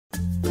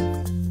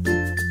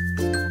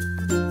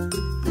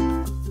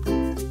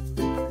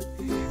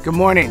Good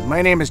morning.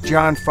 My name is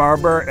John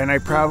Farber, and I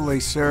proudly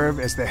serve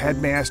as the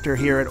headmaster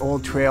here at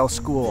Old Trail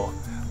School,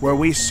 where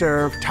we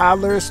serve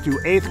toddlers through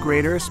 8th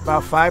graders,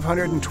 about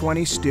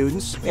 520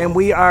 students, and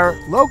we are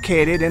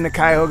located in the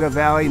Cuyahoga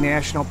Valley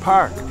National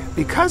Park.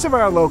 Because of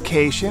our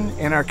location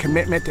and our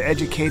commitment to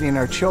educating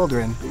our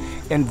children,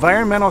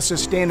 environmental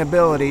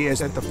sustainability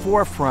is at the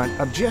forefront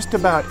of just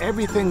about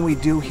everything we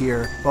do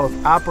here, both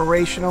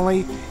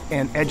operationally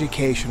and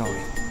educationally.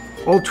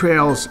 Old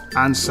Trail's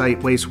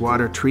on-site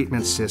wastewater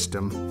treatment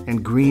system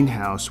and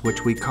greenhouse,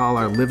 which we call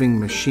our living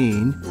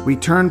machine,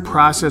 return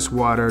processed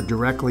water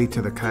directly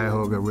to the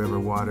Cuyahoga River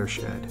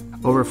watershed.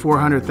 Over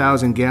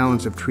 400,000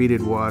 gallons of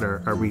treated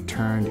water are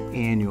returned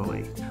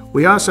annually.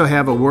 We also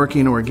have a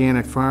working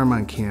organic farm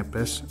on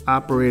campus,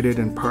 operated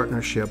in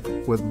partnership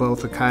with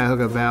both the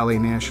Cuyahoga Valley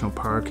National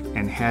Park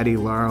and Hattie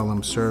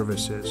Laralum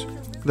Services.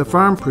 The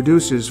farm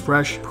produces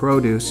fresh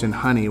produce and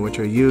honey, which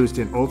are used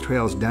in Old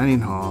Trail's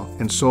dining hall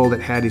and sold at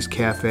Hattie's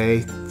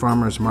Cafe,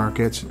 farmers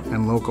markets,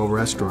 and local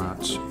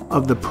restaurants.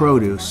 Of the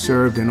produce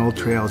served in Old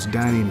Trail's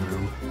dining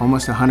room,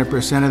 almost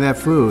 100% of that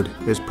food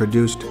is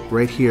produced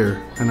right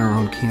here on our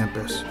own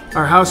campus.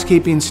 Our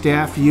housekeeping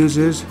staff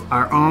uses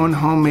our own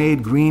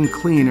homemade green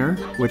cleaner,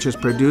 which is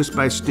produced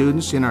by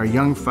students in our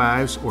Young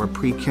Fives or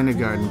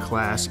pre-kindergarten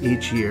class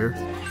each year,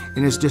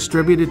 and is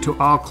distributed to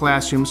all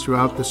classrooms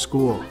throughout the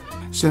school.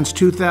 Since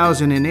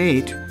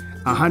 2008,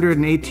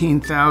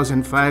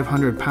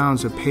 118,500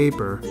 pounds of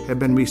paper have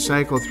been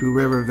recycled through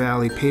River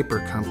Valley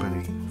Paper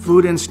Company.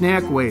 Food and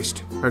snack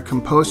waste are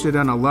composted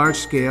on a large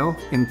scale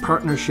in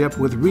partnership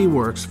with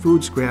Reworks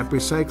Food Scrap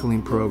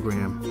Recycling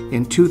Program.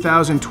 In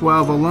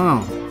 2012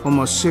 alone,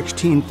 almost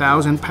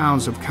 16,000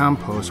 pounds of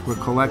compost were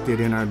collected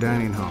in our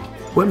dining hall.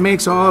 What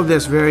makes all of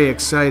this very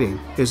exciting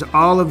is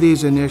all of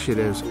these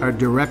initiatives are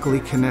directly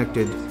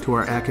connected to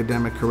our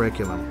academic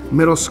curriculum.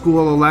 Middle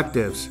school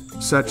electives,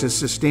 such as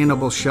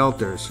Sustainable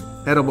Shelters,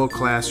 Edible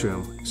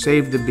Classroom,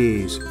 Save the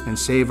Bees, and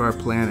Save Our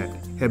Planet,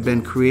 have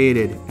been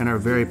created and are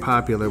very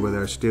popular with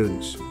our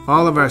students.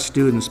 All of our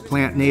students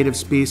plant native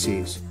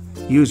species,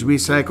 use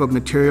recycled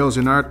materials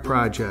in art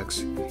projects,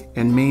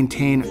 and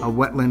maintain a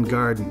wetland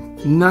garden.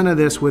 None of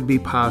this would be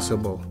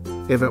possible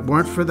if it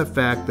weren't for the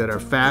fact that our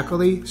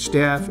faculty,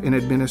 staff, and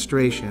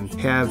administration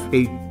have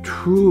a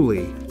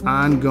truly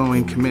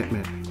ongoing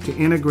commitment to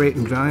integrate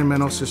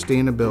environmental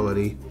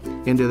sustainability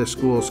into the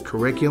school's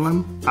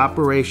curriculum,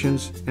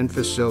 operations, and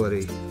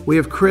facility. We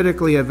have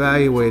critically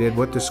evaluated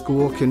what the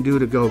school can do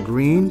to go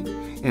green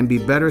and be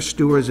better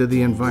stewards of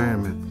the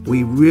environment.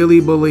 We really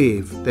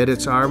believe that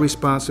it's our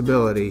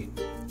responsibility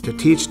to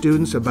teach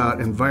students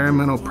about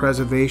environmental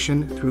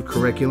preservation through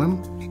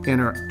curriculum and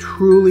are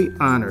truly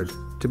honored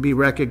to be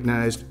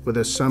recognized with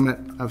a Summit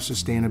of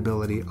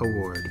Sustainability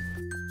Award.